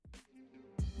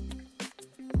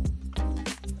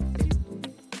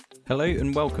Hello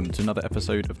and welcome to another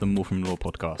episode of the More From Law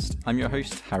podcast. I'm your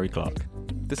host, Harry Clark.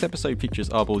 This episode features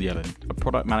Arbel Yellen, a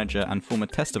product manager and former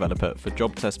test developer for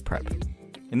Job Test Prep.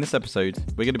 In this episode,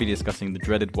 we're going to be discussing the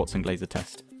dreaded Watson-Glaser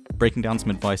test, breaking down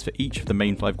some advice for each of the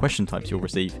main 5 question types you'll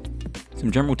receive,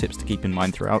 some general tips to keep in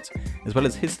mind throughout, as well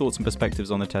as his thoughts and perspectives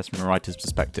on the test from a writer's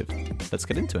perspective. Let's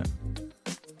get into it.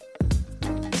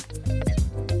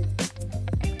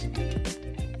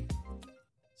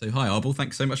 So hi Arbel,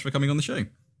 thanks so much for coming on the show.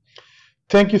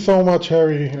 Thank you so much,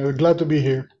 Harry. Glad to be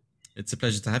here. It's a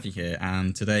pleasure to have you here,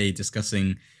 and today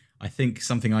discussing, I think,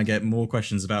 something I get more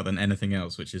questions about than anything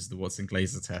else, which is the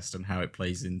Watson-Glaser test and how it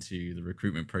plays into the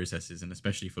recruitment processes, and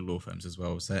especially for law firms as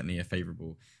well, certainly a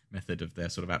favourable method of their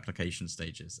sort of application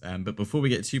stages. But before we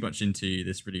get too much into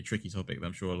this really tricky topic that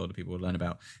I'm sure a lot of people will learn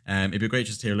about, it'd be great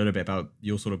just to hear a little bit about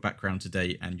your sort of background to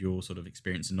date and your sort of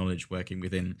experience and knowledge working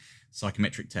within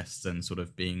psychometric tests and sort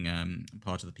of being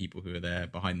part of the people who are there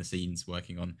behind the scenes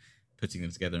working on putting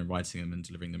them together and writing them and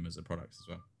delivering them as a product as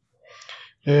well.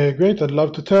 Great, I'd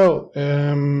love to tell.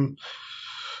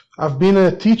 I've been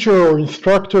a teacher or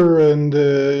instructor and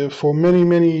for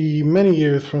many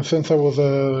years, since I was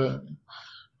a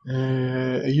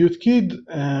youth kid.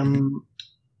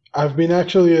 I've been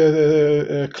actually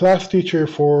a class teacher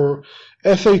for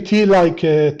SAT-like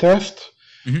test,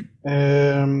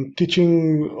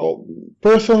 teaching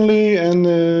personally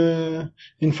and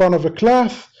in front of a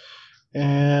class,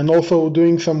 and also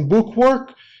doing some book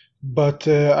work. But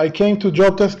I came to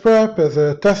Job Test Prep as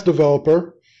a test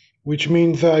developer, which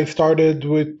means I started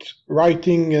with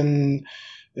writing and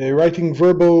writing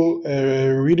verbal,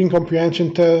 reading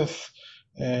comprehension tests,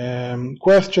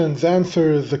 questions,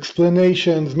 answers,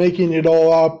 explanations, making it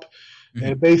all up,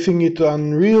 basing it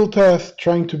on real tests,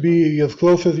 trying to be as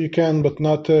close as you can, but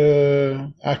not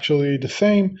actually the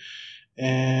same.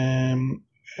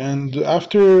 And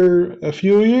after a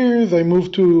few years, I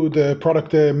moved to the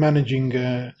product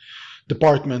managing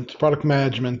department, product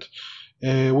management,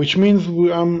 which means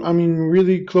I'm in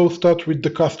really close touch with the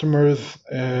customers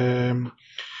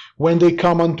when they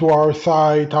come onto our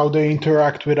site, how they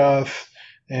interact with us.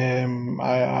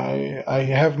 I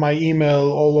have my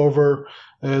email all over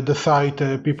the site.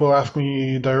 People ask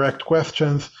me direct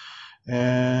questions,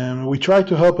 and we try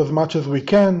to help as much as we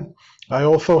can. I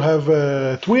also have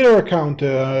a Twitter account,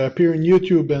 appear in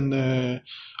YouTube and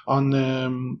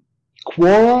on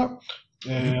Quora,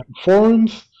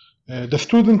 forums, the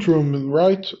student room,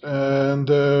 right? And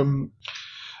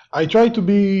I try to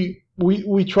be,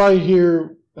 we try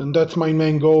here, and that's my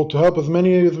main goal, to help as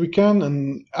many as we can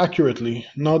and accurately,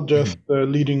 not just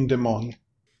leading them on.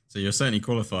 So you're certainly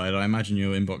qualified. I imagine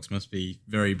your inbox must be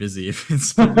very busy if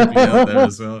it's probably out there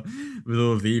as well with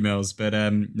all of the emails. But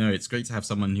no, it's great to have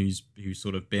someone who's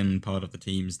sort of been part of the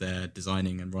teams there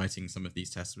designing and writing some of these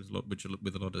tests, which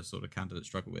with a lot of sort of candidates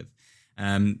struggle with.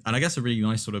 And I guess a really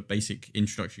nice sort of basic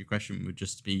introductory question would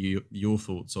just be your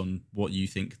thoughts on what you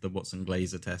think the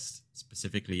Watson-Glaser test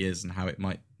specifically is and how it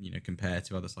might, compare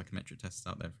to other psychometric tests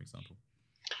out there, for example.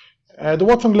 The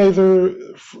Watson-Glaser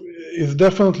is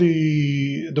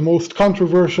definitely the most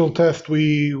controversial test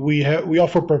we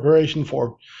offer preparation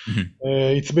for.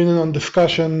 It's been on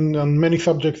discussion on many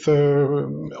subjects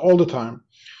all the time.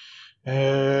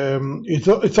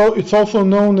 It's also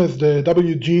known as the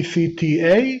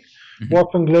WGCTA,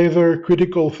 Watson-Glaser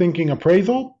Critical Thinking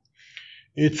Appraisal.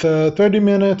 It's a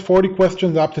 30-minute, 40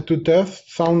 questions aptitude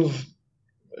test. Sounds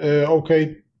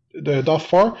okay thus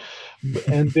far.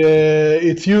 And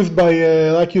it's used by,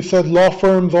 like you said, law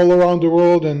firms all around the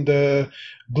world and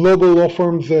global law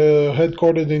firms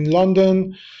headquartered in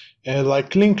London, like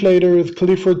Linklaters,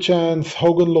 Clifford Chance,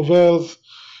 Hogan Lovells.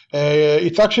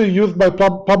 It's actually used by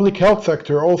public health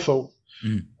sector also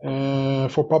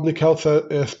for public health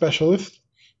specialists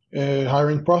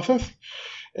hiring process.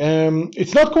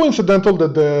 It's not coincidental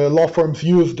that the law firms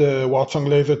use the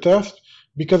Watson-Glaser test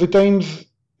because it aims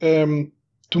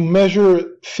to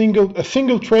measure a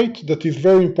single trait that is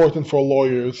very important for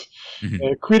lawyers,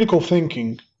 critical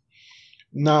thinking.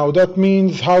 Now that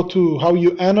means how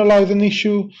you analyze an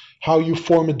issue, how you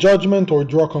form a judgment or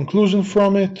draw a conclusion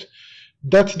from it.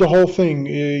 That's the whole thing.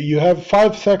 You have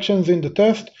 5 sections in the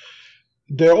test.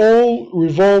 They all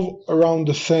revolve around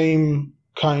the same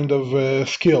kind of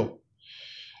skill.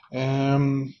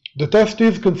 The test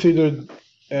is considered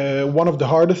one of the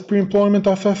hardest pre-employment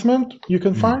assessment you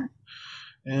can find.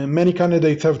 And many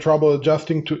candidates have trouble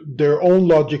adjusting to their own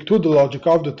logic to the logic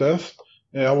of the test.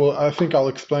 I think I'll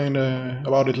explain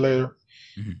about it later.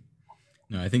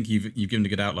 No, I think you've given a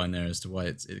good outline there as to why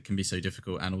it can be so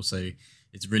difficult, and also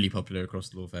it's really popular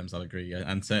across law firms. I'll agree,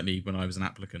 and certainly when I was an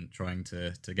applicant, trying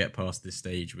to get past this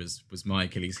stage was my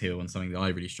Achilles heel and something that I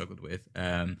really struggled with.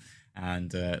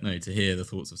 And no, to hear the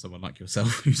thoughts of someone like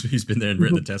yourself who's been there and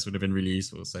written the test would have been really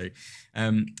useful. So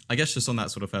I guess just on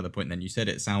that sort of further point, then you said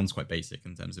it sounds quite basic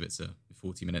in terms of it's a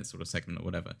 40-minute sort of segment or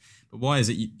whatever. But why is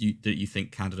it that you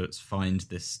think candidates find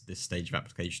this stage of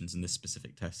applications and this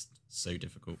specific test so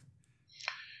difficult?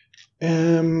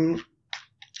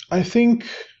 I think,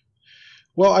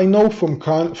 well, I know from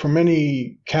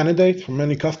many candidates, from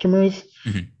many customers,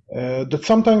 that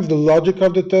sometimes the logic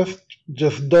of the test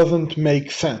just doesn't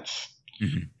make sense.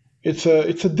 It's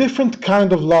a different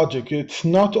kind of logic. It's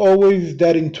not always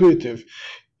that intuitive.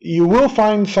 You will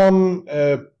find some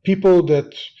people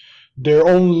that their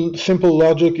own simple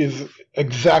logic is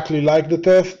exactly like the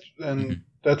test, and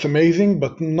that's amazing,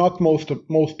 but not most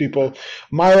people.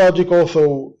 My logic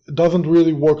also doesn't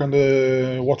really work on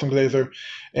the Watson-Glaser.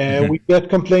 We get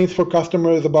complaints for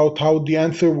customers about how the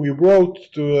answer we wrote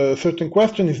to a certain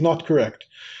question is not correct.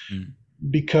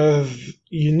 Because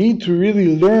you need to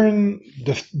really learn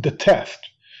the test.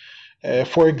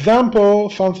 For example,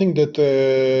 something that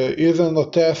is on the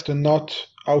test and not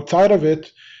outside of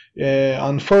it,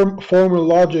 on formal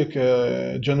logic,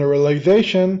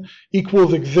 generalization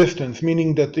equals existence,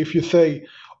 meaning that if you say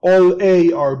all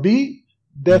A are B,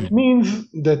 that means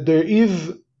that there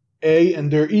is A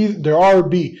and there are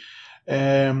B.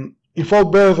 If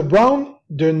all bears are brown,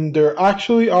 then there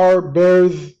actually are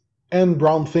bears and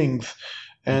brown things.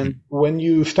 And when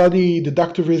you study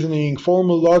deductive reasoning,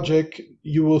 formal logic,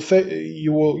 you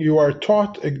are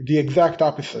taught the exact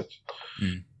opposite.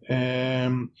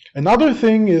 Another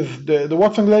thing is the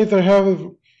Watson-Glaser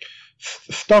have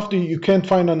stuff that you can't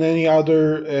find on any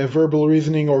other verbal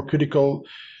reasoning or critical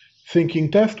thinking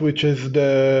test, which is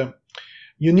the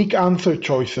unique answer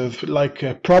choices,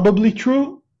 like probably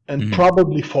true and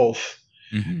probably false.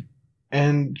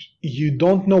 And you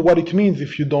don't know what it means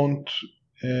if you don't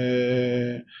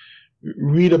read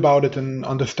about it and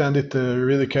understand it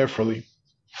really carefully.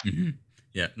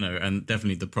 Yeah, no, and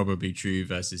definitely the probably true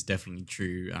versus definitely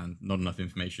true and not enough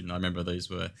information. I remember those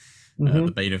were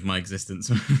the bane of my existence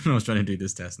when I was trying to do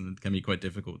this test, and it can be quite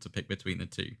difficult to pick between the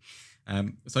two.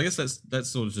 So I guess let's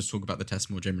sort of just talk about the test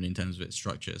more generally in terms of its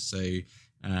structure. So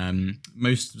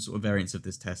most sort of variants of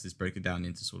this test is broken down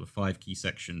into sort of 5 key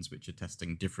sections, which are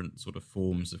testing different sort of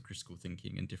forms of critical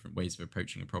thinking and different ways of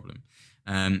approaching a problem.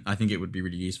 I think it would be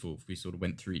really useful if we sort of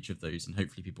went through each of those, and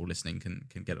hopefully people listening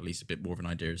can get at least a bit more of an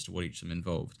idea as to what each of them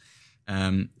involved.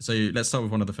 So let's start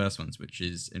with one of the first ones, which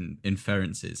is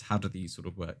inferences. How do these sort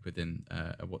of work within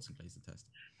a Watson-Glaser test?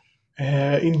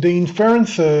 In the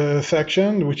inference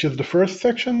section, which is the first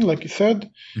section, like you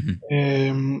said,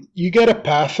 you get a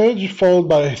passage followed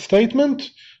by a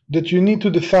statement that you need to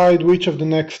decide which of the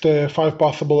next 5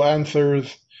 possible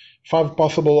answers, 5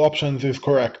 possible options is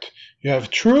correct. You have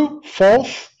true,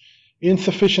 false,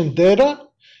 insufficient data,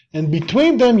 and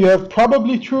between them you have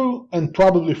probably true and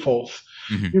probably false.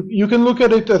 You can look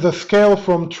at it as a scale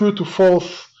from true to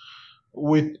false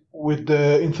with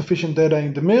the insufficient data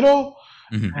in the middle.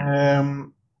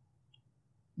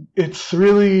 It's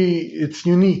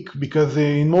unique because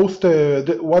in most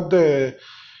you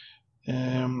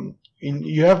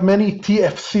have many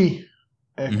TFC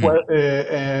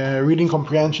reading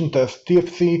comprehension tests.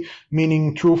 TFC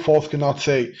meaning true, false, cannot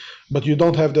say, but you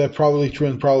don't have the probably true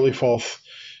and probably false.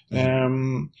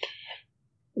 In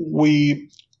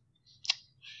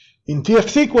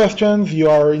TFC questions, you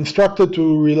are instructed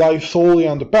to rely solely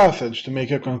on the passage to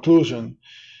make a conclusion.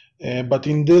 But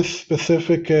in this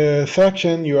specific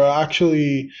section, you are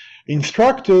actually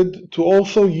instructed to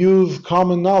also use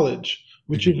common knowledge,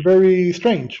 which is very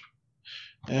strange.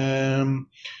 And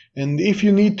if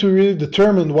you need to really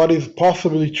determine what is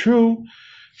possibly true,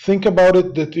 think about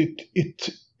it that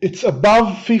it's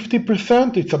above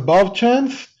 50%, it's above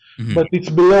chance, but it's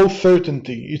below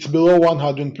certainty. It's below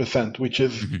 100%, which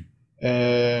is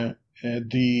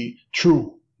the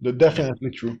true, the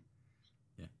definitely true.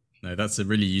 No, that's a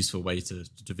really useful way to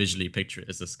visually picture it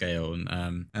as a scale.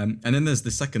 And then there's the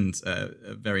second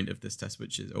variant of this test,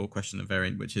 question of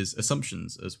variant, which is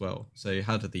assumptions as well. So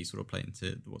how do these sort of play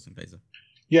into the Watson-Glaser?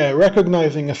 Yeah,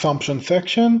 recognizing assumption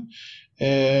section.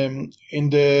 It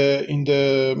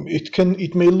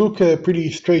may look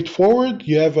pretty straightforward.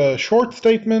 You have a short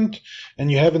statement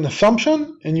and you have an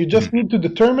assumption, and you just need to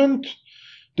determine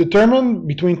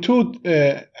between 2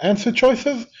 answer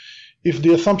choices if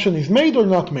the assumption is made or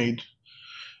not made.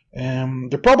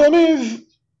 The problem is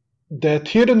that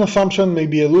hidden assumption may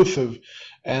be elusive,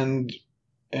 and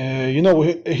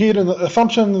hidden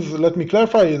assumptions, let me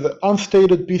clarify, is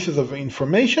unstated pieces of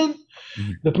information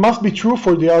that must be true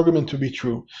for the argument to be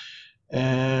true.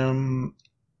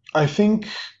 I think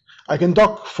I can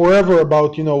talk forever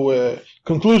about,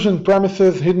 conclusion,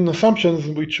 premises, hidden assumptions,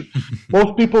 which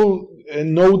most people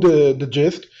know the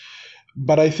gist.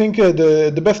 But I think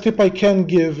the best tip I can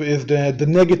give is the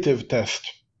negative test.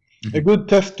 A good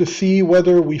test to see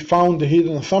whether we found the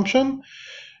hidden assumption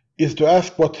is to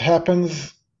ask what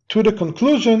happens to the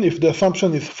conclusion if the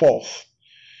assumption is false.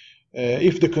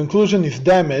 If the conclusion is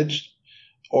damaged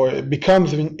or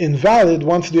becomes invalid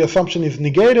once the assumption is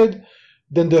negated,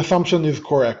 then the assumption is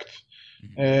correct.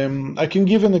 I can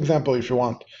give an example if you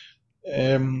want.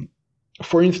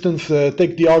 For instance,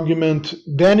 take the argument,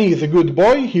 Danny is a good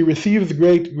boy, he receives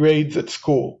great grades at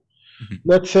school.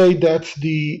 Let's say that's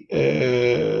the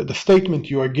statement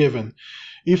you are given.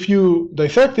 If you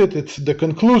dissect it, the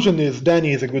conclusion is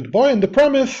Danny is a good boy, and the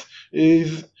premise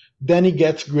is Danny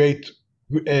gets great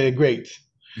grades.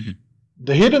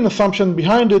 The hidden assumption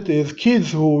behind it is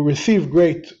kids who receive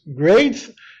great grades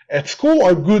at school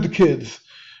are good kids.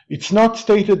 It's not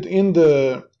stated in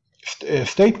the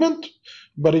statement,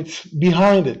 but it's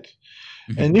behind it.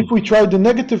 And if we try the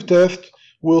negative test,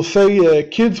 we'll say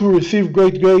kids who receive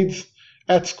great grades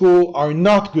at school are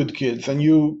not good kids, and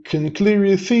you can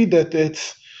clearly see that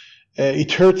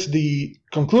it hurts the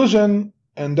conclusion,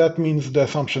 and that means the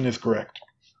assumption is correct.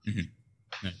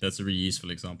 No, that's a really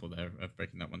useful example there of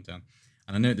breaking that one down.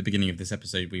 And I know at the beginning of this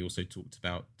episode we also talked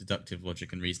about deductive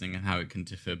logic and reasoning and how it can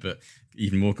differ, but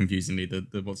even more confusingly,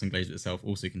 the Watson-Glaser itself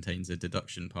also contains a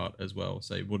deduction part as well.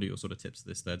 So what are your sort of tips for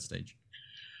this third stage?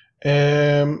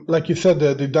 Like you said,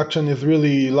 the deduction is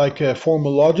really like a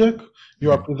formal logic.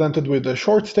 You are presented with a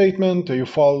short statement, you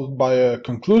followed by a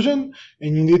conclusion,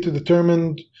 and you need to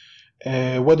determine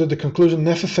whether the conclusion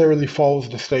necessarily follows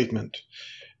the statement.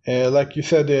 Like you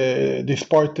said, this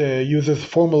part uses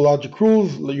formal logic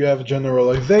rules. You have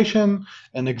generalization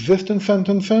and existence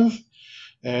sentences.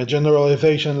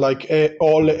 Generalization like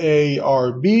all A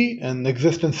are B, and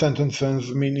existence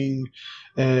sentences meaning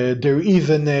there is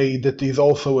an A that is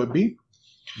also a B.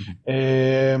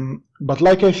 But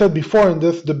like I said before, and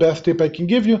this is the best tip I can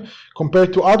give you,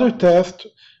 compared to other tests,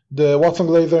 the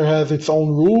Watson-Glaser has its own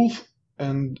rules,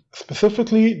 and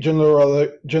specifically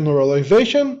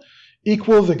generalization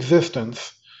equals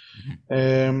existence.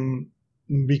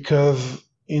 Because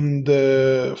in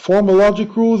the formal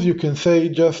logic rules, you can say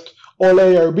just all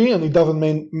A are B, and it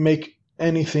doesn't make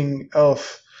anything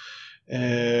else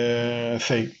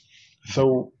say.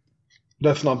 So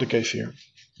that's not the case here.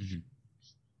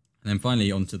 And then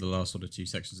finally, on to the last sort of two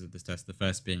sections of this test, the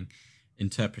first being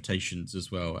interpretations as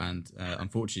well. And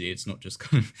unfortunately, it's not just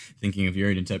kind of thinking of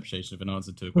your own interpretation of an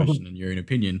answer to a question and your own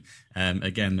opinion.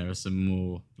 Again, there are some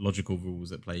more logical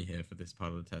rules at play here for this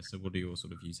part of the test. So what are your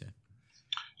sort of views here?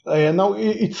 Now,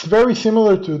 it's very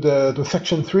similar to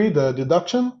section 3, the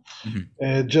deduction.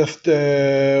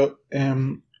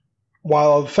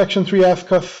 While section 3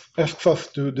 asks us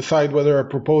to decide whether a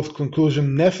proposed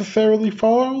conclusion necessarily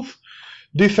follows,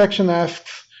 this section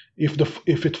asks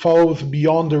if it follows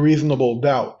beyond a reasonable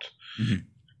doubt.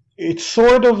 It's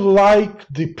sort of like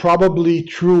the probably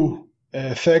true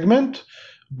segment,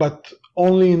 but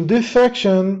only in this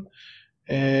section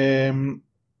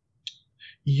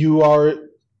you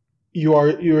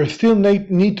still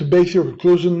need to base your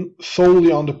conclusion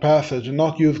solely on the passage and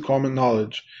not use common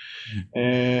knowledge.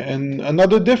 And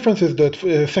another difference is that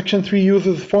section 3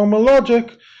 uses formal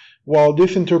logic, while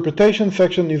this interpretation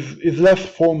section is less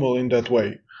formal in that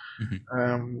way.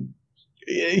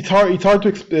 It's hard to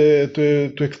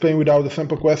explain without the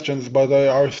sample questions, but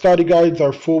our study guides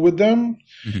are full with them,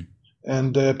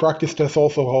 and the practice tests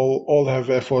also all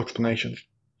have full explanations.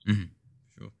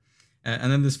 Sure.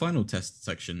 And then this final test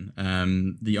section,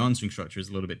 the answering structure is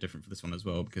a little bit different for this one as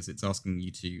well, because it's asking you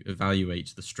to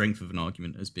evaluate the strength of an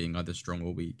argument as being either strong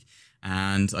or weak.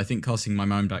 And I think, casting my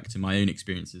mind back to my own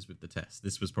experiences with the test,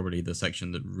 this was probably the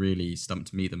section that really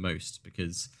stumped me the most,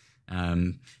 because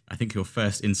I think your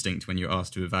first instinct when you're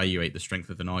asked to evaluate the strength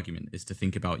of an argument is to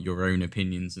think about your own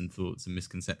opinions and thoughts and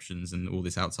misconceptions and all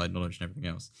this outside knowledge and everything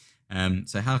else.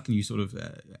 So how can you sort of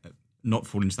not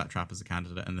fall into that trap as a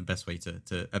candidate, and the best way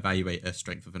to evaluate a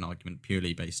strength of an argument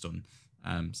purely based on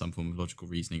some form of logical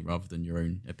reasoning rather than your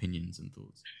own opinions and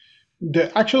thoughts?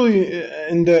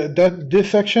 In this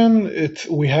section,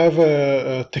 we have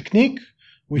a technique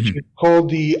which is called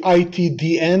the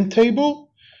ITDN table.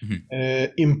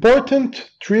 Important,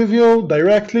 trivial,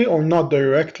 directly or not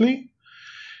directly.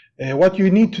 What you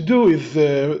need to do is,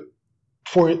 to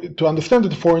understand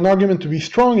that for an argument to be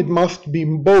strong, it must be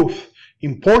both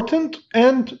important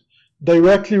and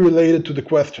directly related to the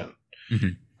question.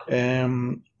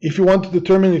 Mm-hmm. If you want to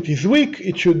determine it is weak,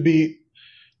 it should be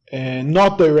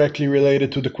not directly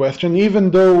related to the question, even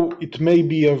though it may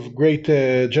be of great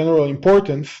general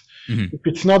importance. Mm-hmm. If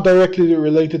it's not directly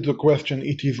related to the question,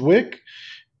 it is weak.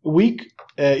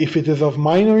 If it is of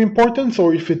minor importance,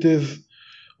 or if it is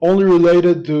only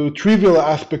related to trivial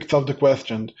aspects of the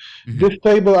question. Mm-hmm. This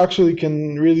table actually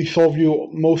can really solve you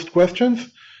most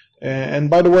questions. And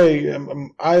by the way,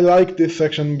 I like this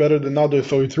section better than others,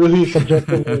 so it's really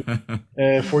subjective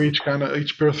for each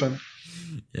person.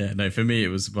 Yeah, no, for me it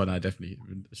was one I definitely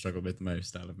struggled with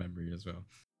most out of memory as well.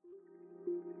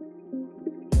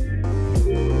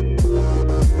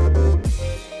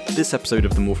 This episode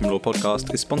of the More From Law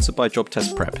podcast is sponsored by Job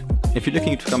Test Prep. If you're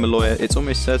looking to become a lawyer, it's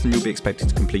almost certain you'll be expected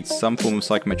to complete some form of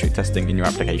psychometric testing in your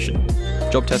application.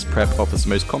 Job Test Prep offers the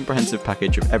most comprehensive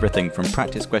package of everything from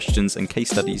practice questions and case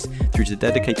studies through to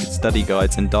dedicated study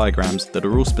guides and diagrams that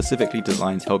are all specifically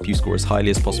designed to help you score as highly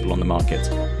as possible on the market.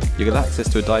 You'll get access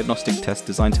to a diagnostic test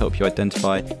designed to help you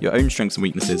identify your own strengths and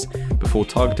weaknesses before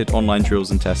targeted online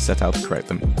drills and tests set out to correct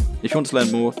them. If you want to learn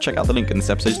more, check out the link in this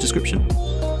episode's description.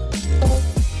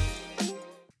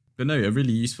 But no, a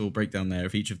really useful breakdown there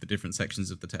of each of the different sections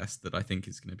of the test that I think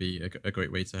is going to be a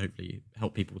great way to hopefully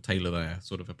help people tailor their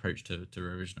sort of approach to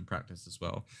revision and practice as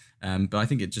well. But I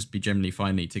think it'd just be generally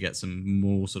finally to get some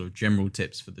more sort of general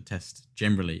tips for the test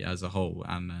generally as a whole,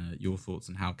 and your thoughts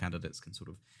on how candidates can sort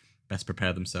of best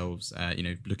prepare themselves,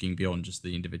 looking beyond just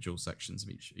the individual sections of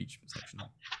each section.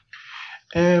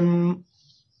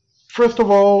 First of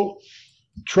all,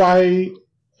 try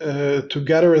to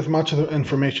gather as much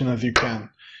information as you can.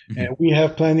 We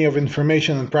have plenty of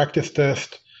information and practice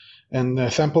tests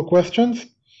and sample questions,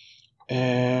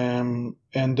 and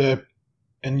we're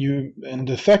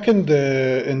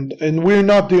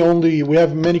not the only. We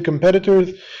have many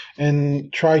competitors,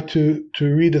 and try to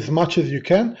read as much as you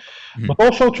can, but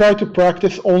also try to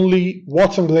practice only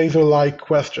Watson-Glaser-like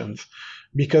questions,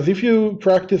 because if you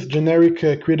practice generic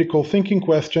critical thinking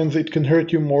questions, it can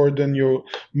hurt you more than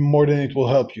it will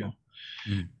help you.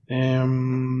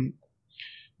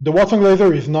 The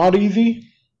Watson-Glaser is not easy,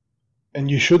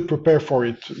 and you should prepare for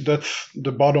it. That's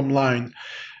the bottom line.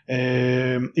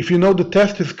 If you know the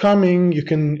test is coming, you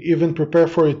can even prepare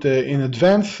for it in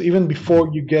advance, even before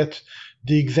you get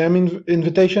the exam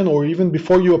invitation, or even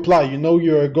before you apply. You know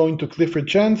you're going to Clifford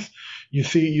Chance.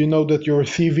 You know that your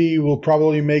CV will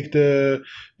probably make the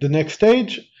next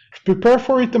stage. Prepare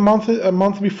for it a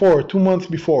month before, 2 months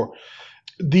before.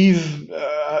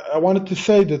 I wanted to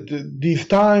say that these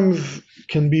times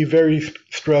can be very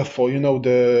stressful. You know,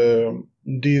 the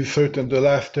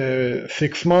last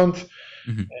 6 months,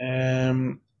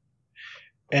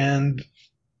 and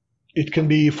it can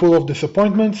be full of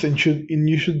disappointments. And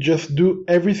you should just do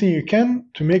everything you can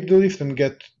to make the list and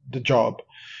get the job.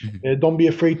 Don't be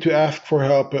afraid to ask for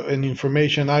help and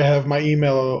information. I have my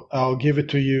email. I'll give it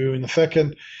to you in a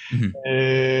second.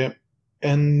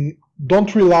 And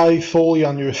don't rely solely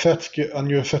on your set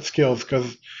skills,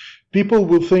 because people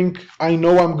will think, I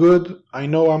know I'm good, I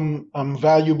know I'm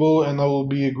valuable, and I will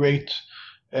be a great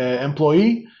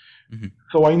employee.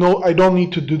 So I know I don't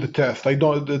need to do the test.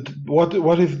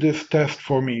 What is this test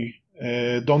for me?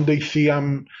 Don't they see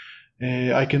I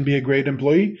can be a great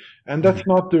employee? And that's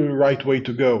not the right way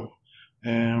to go,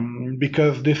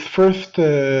 because this first,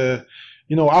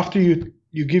 after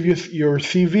you give your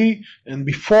CV, and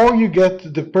before you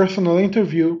get the personal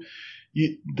interview,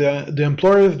 the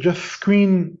employers just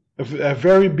screen a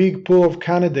very big pool of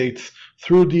candidates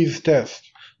through these tests.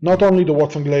 Not only the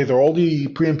Watson-Glaser, all the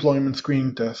pre-employment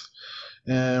screening tests.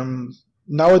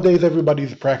 Nowadays,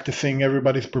 everybody's practicing,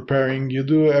 everybody's preparing. You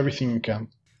do everything you can.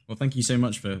 Well, thank you so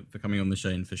much for coming on the show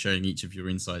and for sharing each of your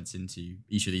insights into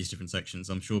each of these different sections.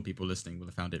 I'm sure people listening will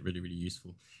have found it really, really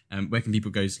useful. Where can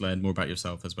people go to learn more about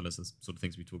yourself, as well as the sort of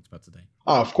things we talked about today?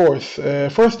 Of course.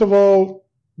 First of all,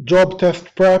 Job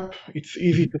Test Prep. It's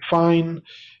easy to find.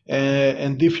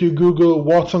 And if you Google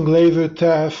Watson-Glaser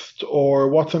test or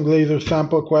Watson-Glaser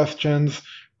sample questions,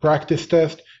 practice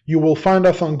test, you will find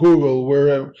us on Google.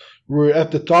 We're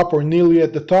at the top or nearly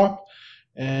at the top.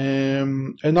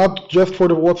 And not just for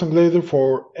the Watson-Glaser,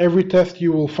 for every test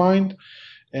you will find.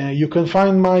 You can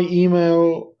find my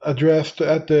email address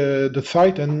at the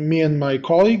site, and me and my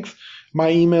colleagues. My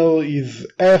email is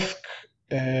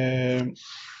ask_arbel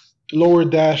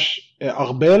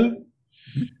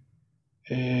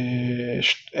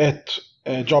at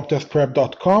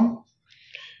jobtestprep.com.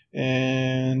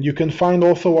 And you can find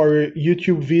also our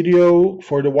YouTube video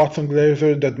for the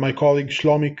Watson-Glaser that my colleague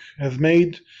Shlomik has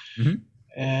made.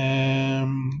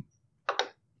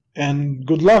 And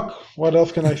good luck. What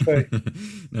else can I say?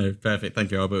 No, perfect.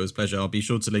 Thank you, Albert. It was a pleasure. I'll be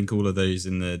sure to link all of those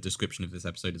in the description of this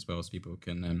episode as well, so people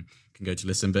can go to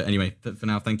listen. But anyway, for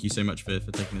now, thank you so much for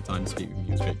taking the time to speak with me.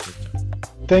 It was great to chat.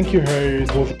 Thank you, Harry.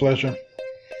 It was a pleasure.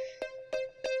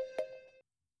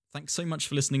 Thanks so much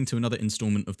for listening to another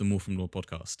installment of the More From Law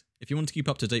podcast. If you want to keep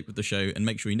up to date with the show and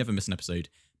make sure you never miss an episode,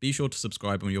 be sure to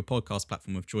subscribe on your podcast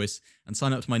platform of choice and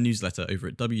sign up to my newsletter over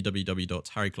at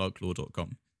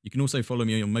www.harryclarklaw.com. You can also follow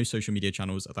me on most social media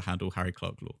channels at the handle Harry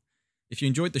Clark Law. If you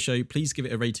enjoyed the show, please give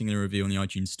it a rating and a review on the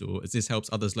iTunes store, as this helps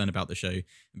others learn about the show, and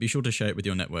be sure to share it with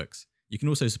your networks. You can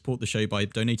also support the show by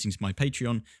donating to my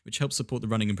Patreon, which helps support the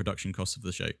running and production costs of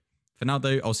the show. For now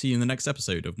though, I'll see you in the next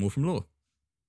episode of More From Law.